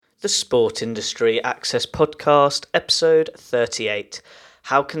The Sport Industry Access Podcast, Episode 38.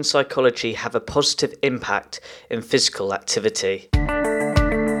 How can psychology have a positive impact in physical activity?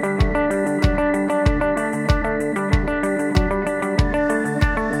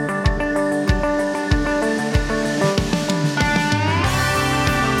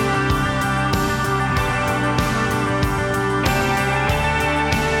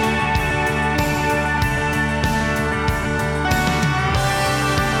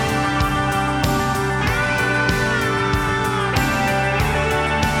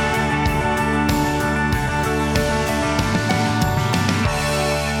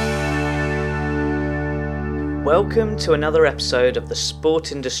 Welcome to another episode of the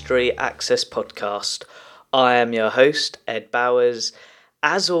Sport Industry Access Podcast. I am your host, Ed Bowers.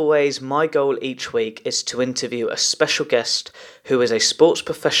 As always, my goal each week is to interview a special guest who is a sports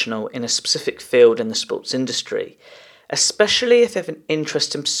professional in a specific field in the sports industry, especially if they have an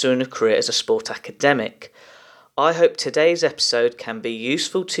interest in pursuing a career as a sport academic. I hope today's episode can be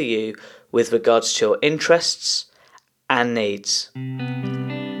useful to you with regards to your interests and needs.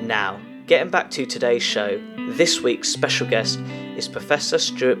 Now, getting back to today's show, this week's special guest is Professor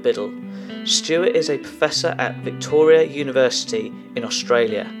Stuart Biddle. Stuart is a professor at Victoria University in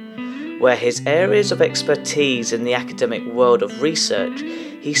Australia, where his areas of expertise in the academic world of research,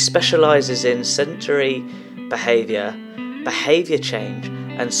 he specialises in sedentary behaviour, behaviour change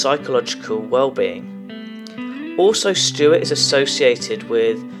and psychological well-being. Also, Stuart is associated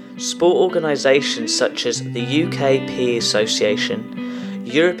with sport organisations such as the UK PE Association,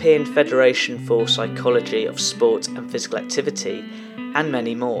 European Federation for Psychology of Sport and Physical Activity, and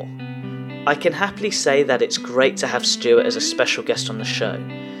many more. I can happily say that it's great to have Stuart as a special guest on the show.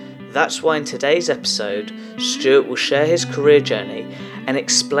 That's why in today's episode, Stuart will share his career journey and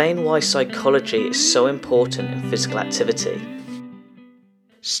explain why psychology is so important in physical activity.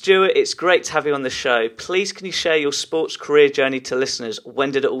 Stuart, it's great to have you on the show. Please can you share your sports career journey to listeners? When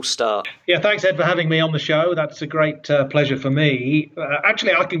did it all start? Yeah, thanks, Ed, for having me on the show. That's a great pleasure for me.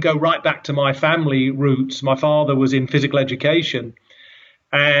 Actually, I can go right back to my family roots. My father was in physical education.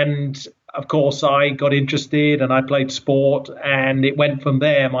 And, of course, I got interested and I played sport. And it went from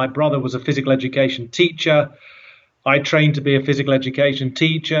there. My brother was a physical education teacher. I trained to be a physical education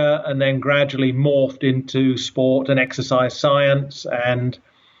teacher and then gradually morphed into sport and exercise science and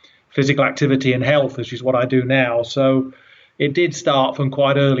physical activity and health, which is what I do now. So it did start from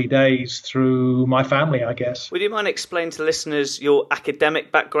quite early days through my family, I guess. Would you mind explaining to listeners your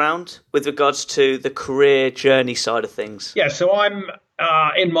academic background with regards to the career journey side of things? Yeah, so I'm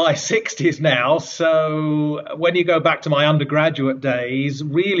in my 60s now. So when you go back to my undergraduate days,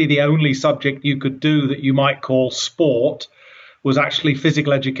 really the only subject you could do that you might call sport was actually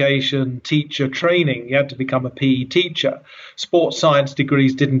physical education teacher training. You had to become a PE teacher. Sports science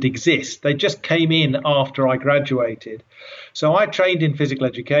degrees didn't exist. They just came in after I graduated. So I trained in physical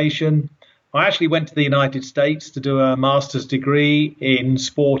education. I actually went to the United States to do a master's degree in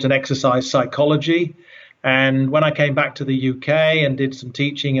sport and exercise psychology. And when I came back to the UK and did some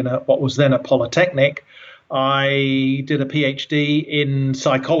teaching in what was then a polytechnic, I did a PhD in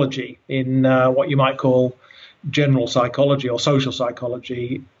psychology, in what you might call general psychology or social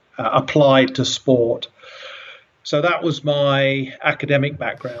psychology applied to sport. So that was my academic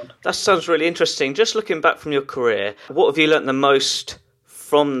background. That sounds really interesting. Just looking back from your career, what have you learnt the most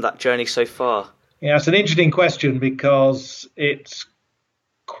from that journey so far? Yeah, it's an interesting question because it's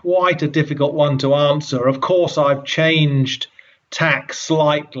quite a difficult one to answer. Of course, I've changed tack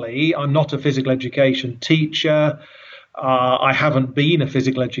slightly. I'm not a physical education teacher. I haven't been a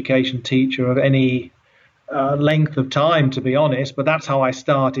physical education teacher of any length of time, to be honest, but that's how I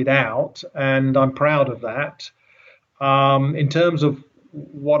started out, and I'm proud of that. In terms of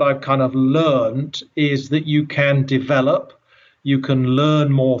what I've kind of learned is that you can develop, you can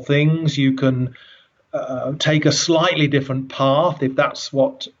learn more things, you can take a slightly different path if that's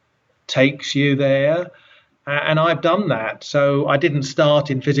what takes you there. And I've done that. So I didn't start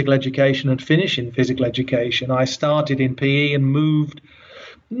in physical education and finish in physical education. I started in PE and moved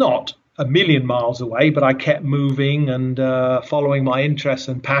not a million miles away, but I kept moving and following my interests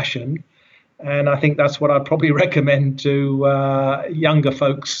and passion. And I think that's what I'd probably recommend to younger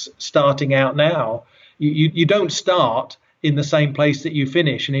folks starting out now. You don't start in the same place that you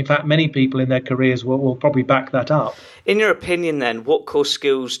finish. And in fact, many people in their careers will probably back that up. In your opinion, then, what core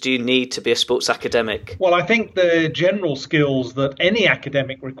skills do you need to be a sports academic? Well, I think the general skills that any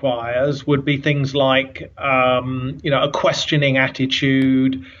academic requires would be things like, a questioning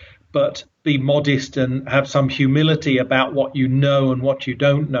attitude, but be modest and have some humility about what you know and what you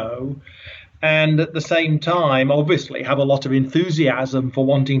don't know. and at the same time, obviously, have a lot of enthusiasm for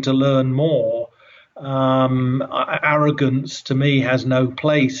wanting to learn more. Arrogance, to me, has no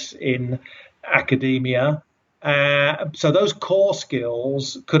place in academia. So those core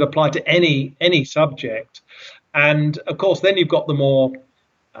skills could apply to any subject. And of course, then you've got the more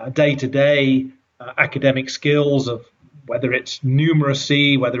day-to-day academic skills of whether it's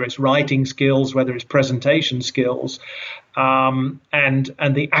numeracy, whether it's writing skills, whether it's presentation skills, and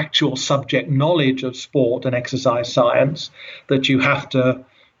the actual subject knowledge of sport and exercise science that you have to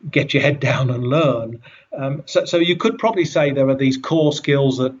get your head down and learn. So you could probably say there are these core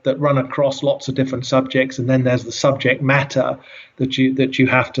skills that run across lots of different subjects, and then there's the subject matter that you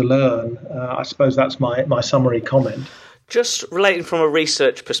have to learn. I suppose that's my summary comment. Just relating from a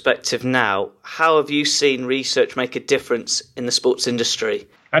research perspective now, how have you seen research make a difference in the sports industry?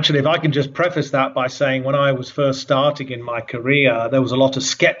 Actually, if I can just preface that by saying when I was first starting in my career, there was a lot of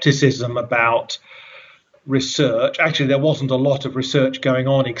skepticism about research. Actually, there wasn't a lot of research going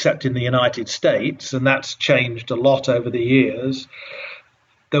on except in the United States, and that's changed a lot over the years.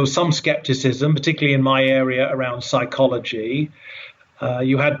 There was some skepticism, particularly in my area around psychology.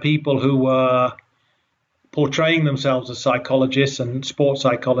 You had people who were portraying themselves as psychologists and sports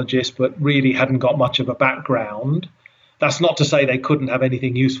psychologists, but really hadn't got much of a background. That's not to say they couldn't have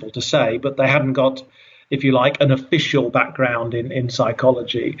anything useful to say, but they hadn't got, if you like, an official background in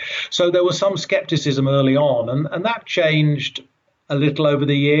psychology. So there was some skepticism early on, and that changed a little over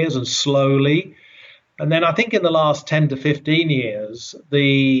the years and slowly. And then I think in the last 10 to 15 years,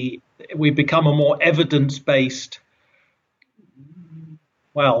 we've become a more evidence-based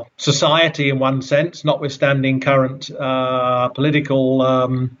society in one sense, notwithstanding current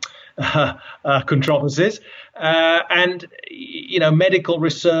political controversies, and medical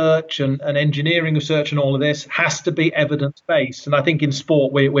research and engineering research and all of this has to be evidence-based. And I think in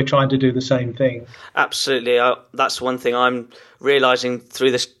sport we're trying to do the same thing. Absolutely, that's one thing I'm realising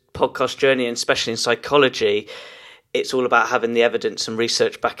through this podcast journey, and especially in psychology. It's all about having the evidence and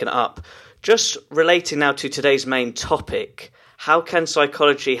research backing it up. Just relating now to today's main topic. How can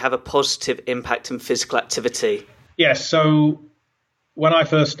psychology have a positive impact on physical activity? Yes, so when I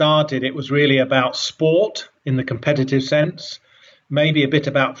first started, it was really about sport in the competitive sense, maybe a bit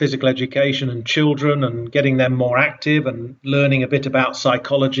about physical education and children and getting them more active and learning a bit about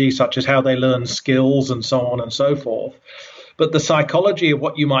psychology, such as how they learn skills and so on and so forth. But the psychology of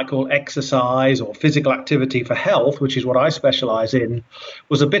what you might call exercise or physical activity for health, which is what I specialize in,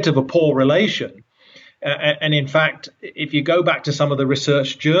 was a bit of a poor relation. And in fact, if you go back to some of the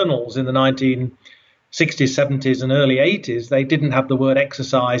research journals in the 1960s, 70s and early 80s, they didn't have the word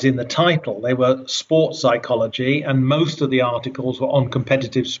exercise in the title. They were sports psychology, and most of the articles were on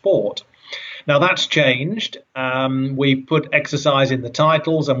competitive sport. Now that's changed. We put exercise in the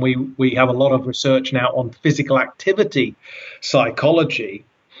titles, and we have a lot of research now on physical activity psychology.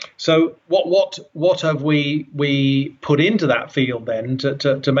 So what have we put into that field then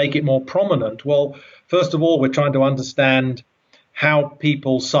to make it more prominent? Well, first of all, we're trying to understand how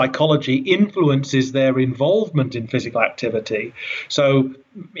people's psychology influences their involvement in physical activity. So,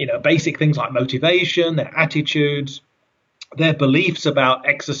 basic things like motivation, their attitudes, their beliefs about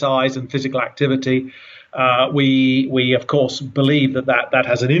exercise and physical activity. We of course believe that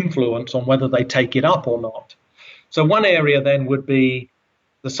has an influence on whether they take it up or not. So one area then would be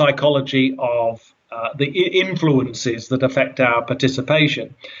the psychology of the influences that affect our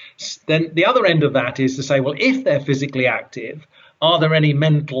participation. Then the other end of that is to say, well, if they're physically active, are there any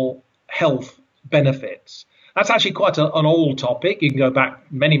mental health benefits? That's actually quite an old topic. You can go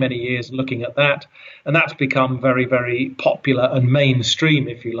back many, many years looking at that. And that's become very, very popular and mainstream,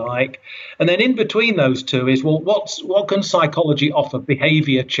 if you like. And then in between those two is, well, what can psychology offer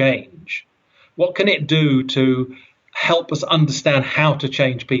behavior change? What can it do to help us understand how to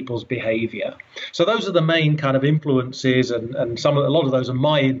change people's behavior? So those are the main kind of influences, and a lot of those are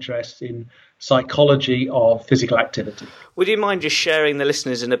my interests in psychology of physical activity. Would you mind just sharing the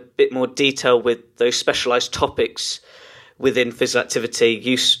listeners in a bit more detail with those specialised topics within physical activity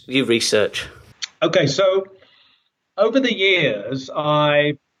you research? Okay, so over the years,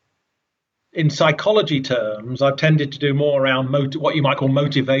 in psychology terms, I've tended to do more around what you might call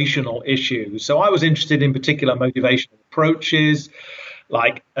motivational issues. So I was interested in particular motivational approaches,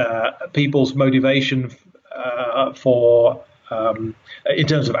 like people's motivation in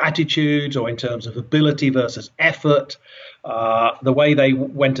terms of attitudes or in terms of ability versus effort, the way they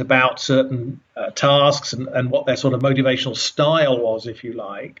went about certain tasks and what their sort of motivational style was, if you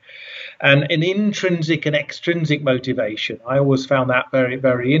like. And an intrinsic and extrinsic motivation, I always found that very,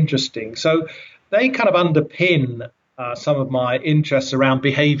 very interesting. So they kind of underpin some of my interests around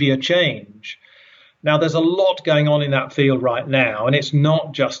behavior change. Now, there's a lot going on in that field right now, and it's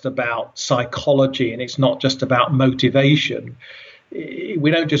not just about psychology and it's not just about motivation. We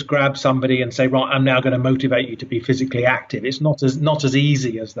don't just grab somebody and say, right, I'm now going to motivate you to be physically active. It's not as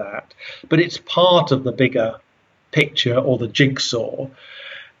easy as that, but it's part of the bigger picture or the jigsaw.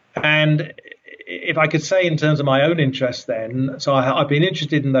 And if I could say in terms of my own interest then, so I've been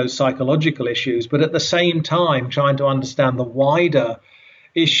interested in those psychological issues, but at the same time trying to understand the wider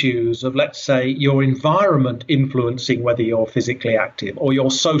issues of, let's say, your environment influencing whether you're physically active, or your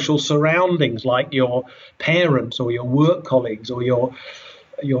social surroundings like your parents or your work colleagues or your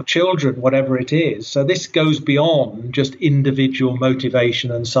children, whatever it is. So this goes beyond just individual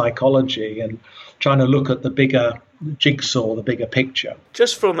motivation and psychology, and trying to look at the bigger jigsaw, the bigger picture.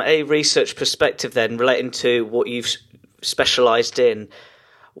 Just from a research perspective then, relating to what you've specialised in,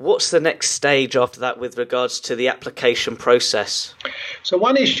 what's the next stage after that with regards to the application process? So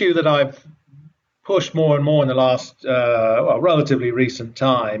one issue that I've pushed more and more in the last relatively recent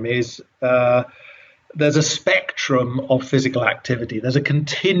time is there's a spectrum of physical activity. There's a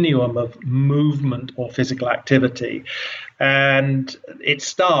continuum of movement or physical activity. And it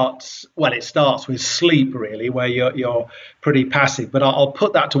starts with sleep, really, where you're pretty passive. But I'll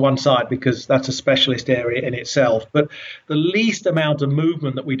put that to one side because that's a specialist area in itself. But the least amount of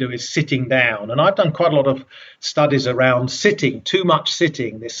movement that we do is sitting down. And I've done quite a lot of studies around sitting, too much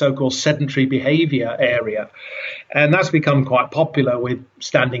sitting, this so-called sedentary behaviour area. And that's become quite popular with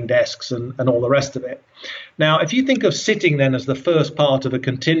standing desks and all the rest of it. Now, if you think of sitting then as the first part of a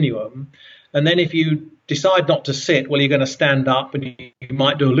continuum, and then if you decide not to sit, well, you're going to stand up and you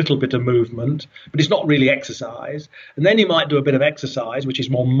might do a little bit of movement, but it's not really exercise. And then you might do a bit of exercise, which is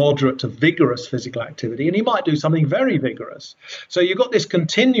more moderate to vigorous physical activity, and you might do something very vigorous. So you've got this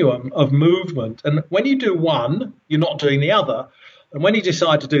continuum of movement. And when you do one, you're not doing the other. And when you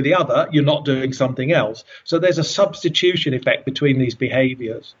decide to do the other, you're not doing something else. So there's a substitution effect between these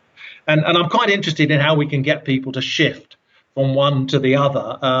behaviors. And I'm quite interested in how we can get people to shift from one to the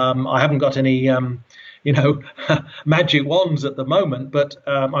other. I haven't got any, magic wands at the moment, but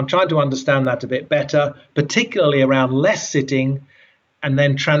I'm trying to understand that a bit better, particularly around less sitting and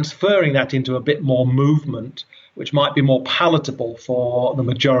then transferring that into a bit more movement, which might be more palatable for the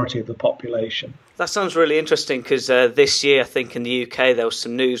majority of the population. That sounds really interesting because this year, I think in the UK, there was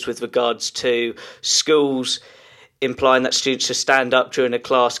some news with regards to schools implying that students should stand up during a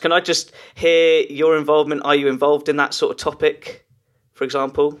class. Can I just hear your involvement? Are you involved in that sort of topic, for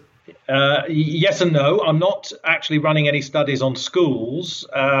example? Yes and no. I'm not actually running any studies on schools,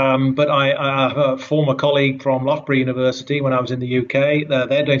 but I have a former colleague from Loughborough University when I was in the UK.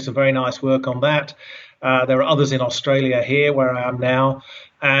 They're doing some very nice work on that. There are others in Australia here where I am now,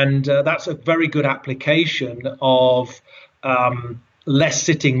 and that's a very good application of less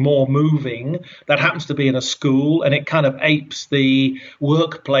sitting, more moving. That happens to be in a school, and it kind of apes the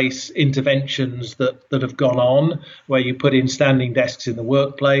workplace interventions that have gone on, where you put in standing desks in the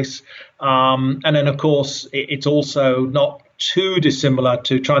workplace. And then, of course, it's also not too dissimilar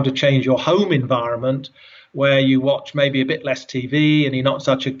to trying to change your home environment, where you watch maybe a bit less TV and you're not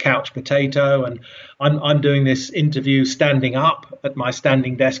such a couch potato. And I'm doing this interview standing up at my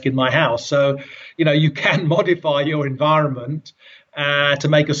standing desk in my house. So, you can modify your environment to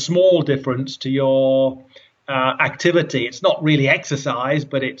make a small difference to your activity. It's not really exercise,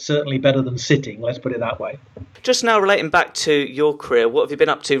 but it's certainly better than sitting. Let's put it that way. Just now relating back to your career, what have you been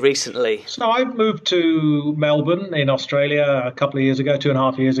up to recently? So I've moved to Melbourne in Australia a couple of years ago,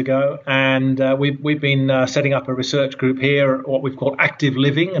 2.5 years ago, and we've been setting up a research group here, what we've called active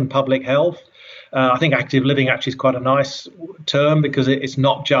living and public health. I think active living actually is quite a nice term because it's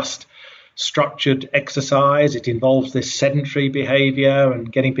not just structured exercise. It involves this sedentary behavior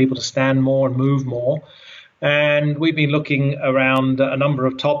and getting people to stand more and move more. And we've been looking around a number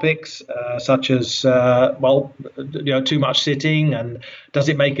of topics, such as, too much sitting, and does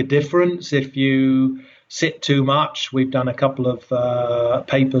it make a difference if you sit too much? We've done a couple of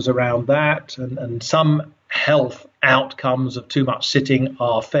papers around that, and some health outcomes of too much sitting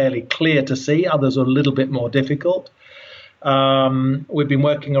are fairly clear to see. Others are a little bit more difficult. We've been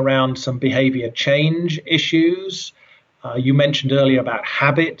working around some behavior change issues. You mentioned earlier about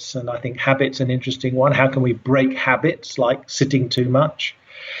habits, and I think habits an interesting one. How can we break habits like sitting too much?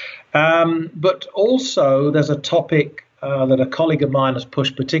 But also there's a topic that a colleague of mine has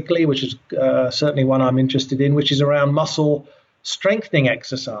pushed particularly, which is certainly one I'm interested in, which is around muscle strengthening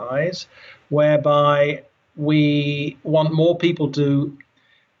exercise, whereby we want more people to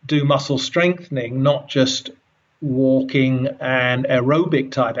do muscle strengthening, not just walking and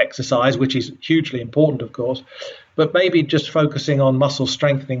aerobic type exercise, which is hugely important, of course, but maybe just focusing on muscle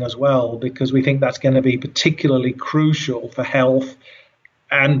strengthening as well, because we think that's going to be particularly crucial for health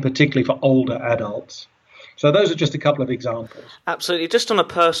and particularly for older adults. So those are just a couple of examples. Absolutely. Just on a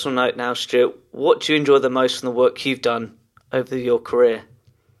personal note now, Stuart, what do you enjoy the most from the work you've done over your career,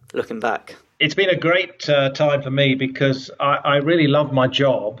 looking back? It's been a great time for me because I really love my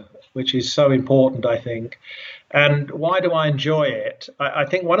job, which is so important, I think. And why do I enjoy it? I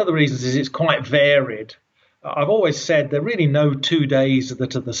think one of the reasons is it's quite varied. I've always said there are really no 2 days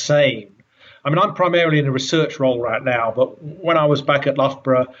that are the same. I mean, I'm primarily in a research role right now, but when I was back at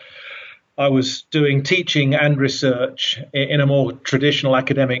Loughborough, I was doing teaching and research in a more traditional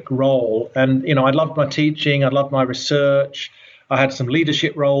academic role. And, I loved my teaching, I loved my research. I had some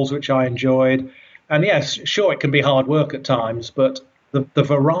leadership roles, which I enjoyed. And yes, sure, it can be hard work at times, but the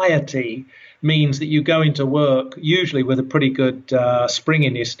variety means that you go into work usually with a pretty good spring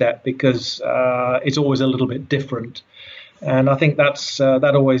in your step, because it's always a little bit different. And I think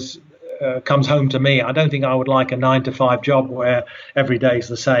that always comes home to me. I don't think I would like a 9-to-5 job where every day is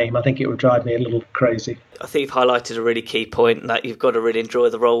the same. I think it would drive me a little crazy. I think you've highlighted a really key point, that you've got to really enjoy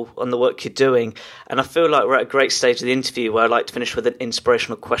the role and the work you're doing. And I feel like we're at a great stage of the interview where I'd like to finish with an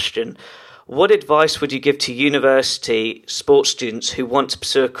inspirational question. What advice would you give to university sports students who want to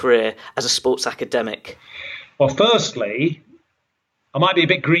pursue a career as a sports academic? Well, firstly, I might be a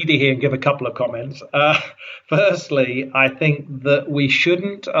bit greedy here and give a couple of comments. Firstly, I think that we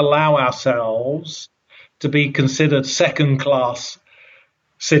shouldn't allow ourselves to be considered second-class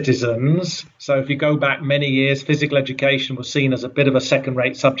citizens. So if you go back many years, physical education was seen as a bit of a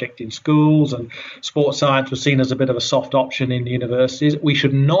second-rate subject in schools, and sports science was seen as a bit of a soft option in universities. We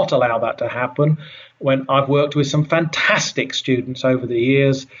should not allow that to happen. When I've worked with some fantastic students over the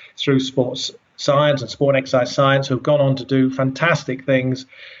years through sports science and sport and exercise science who've gone on to do fantastic things.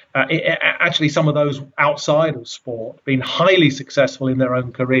 Actually, some of those outside of sport, been highly successful in their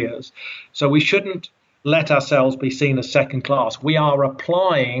own careers. So we shouldn't let ourselves be seen as second class. We are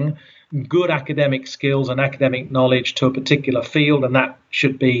applying good academic skills and academic knowledge to a particular field, and that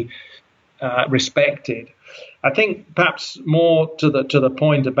should be respected. I think perhaps more to the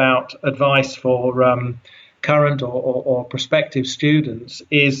point about advice for current or prospective students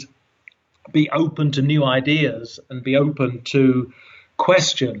is be open to new ideas and be open to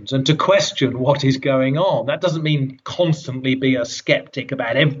questions and to question what is going on. That doesn't mean constantly be a skeptic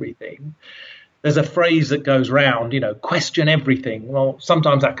about everything. There's a phrase that goes round, question everything. Well,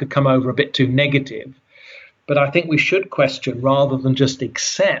 sometimes that could come over a bit too negative, but I think we should question rather than just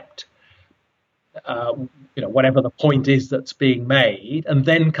accept, whatever the point is that's being made, and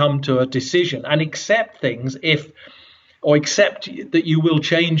then come to a decision and accept things accept that you will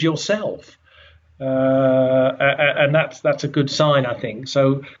change yourself. And that's a good sign, I think.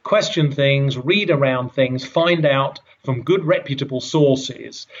 So question things, read around things, find out from good reputable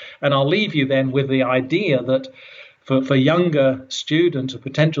sources. And I'll leave you then with the idea that for younger students or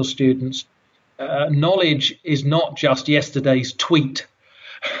potential students, knowledge is not just yesterday's tweet.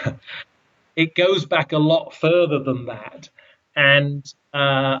 It goes back a lot further than that. And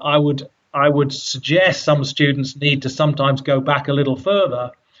I would suggest some students need to sometimes go back a little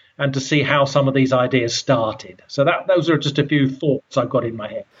further and to see how some of these ideas started. So those are just a few thoughts I've got in my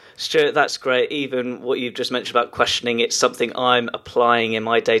head. Stuart, that's great. Even what you've just mentioned about questioning, it's something I'm applying in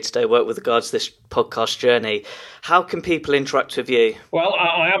my day-to-day work with regards to this podcast journey. How can people interact with you? Well,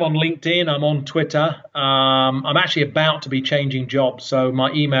 I am on LinkedIn. I'm on Twitter. I'm actually about to be changing jobs, so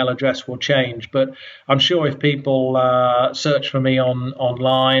my email address will change. But I'm sure if people search for me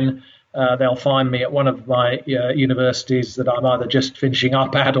online, they'll find me at one of my universities that I'm either just finishing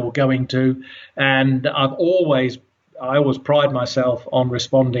up at or going to. And I always pride myself on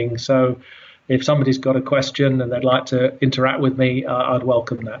responding. So if somebody's got a question and they'd like to interact with me, I'd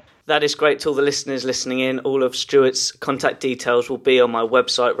welcome that. That is great to all the listeners listening in. All of Stuart's contact details will be on my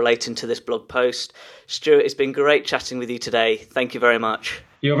website relating to this blog post. Stuart, it's been great chatting with you today. Thank you very much.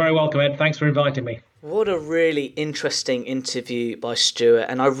 You're very welcome, Ed. Thanks for inviting me. What a really interesting interview by Stuart,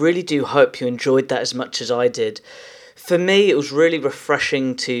 and I really do hope you enjoyed that as much as I did. For me, it was really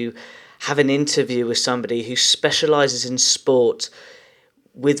refreshing to have an interview with somebody who specialises in sport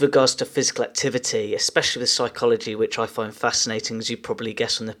with regards to physical activity, especially with psychology, which I find fascinating, as you probably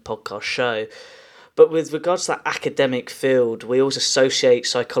guessed on the podcast show. But with regards to that academic field, we always associate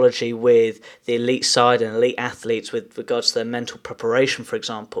psychology with the elite side and elite athletes with regards to their mental preparation, for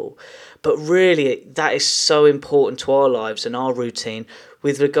example. But really, that is so important to our lives and our routine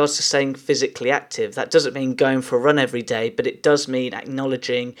with regards to staying physically active. That doesn't mean going for a run every day, but it does mean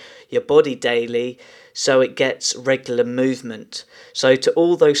acknowledging your body daily so it gets regular movement. So to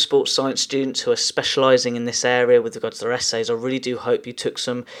all those sports science students who are specialising in this area with regards to their essays, I really do hope you took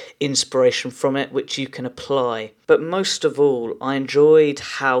some inspiration from it, which you can apply. But most of all, I enjoyed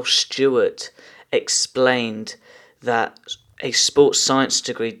how Stuart explained that a sports science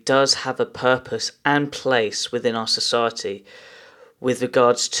degree does have a purpose and place within our society with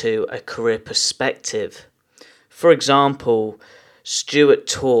regards to a career perspective. For example, Stuart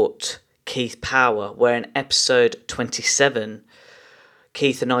taught Keith Power, where in episode 27,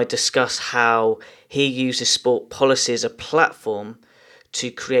 Keith and I discuss how he uses sport policy as a platform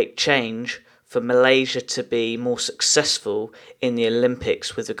to create change for Malaysia to be more successful in the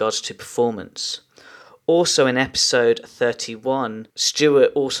Olympics with regards to performance. Also in episode 31,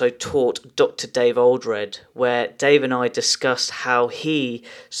 Stuart also taught Dr. Dave Oldred, where Dave and I discussed how he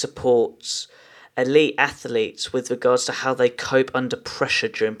supports elite athletes with regards to how they cope under pressure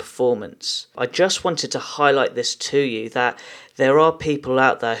during performance. I just wanted to highlight this to you, that there are people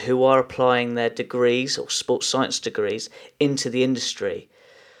out there who are applying their degrees or sports science degrees into the industry.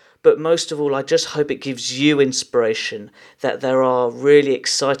 But most of all, I just hope it gives you inspiration that there are really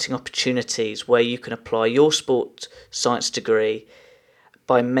exciting opportunities where you can apply your sports science degree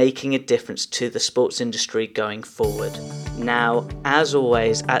by making a difference to the sports industry going forward. Now, as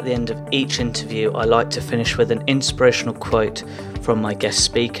always, at the end of each interview, I like to finish with an inspirational quote from my guest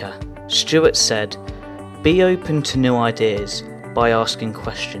speaker. Stuart said, "Be open to new ideas by asking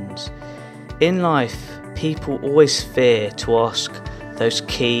questions. In life, people always fear to ask those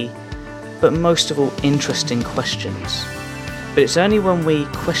key, but most of all interesting questions. But it's only when we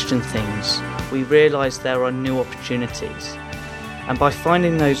question things we realise there are new opportunities. And by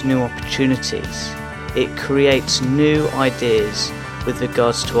finding those new opportunities, it creates new ideas with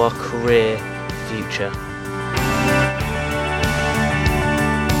regards to our career future."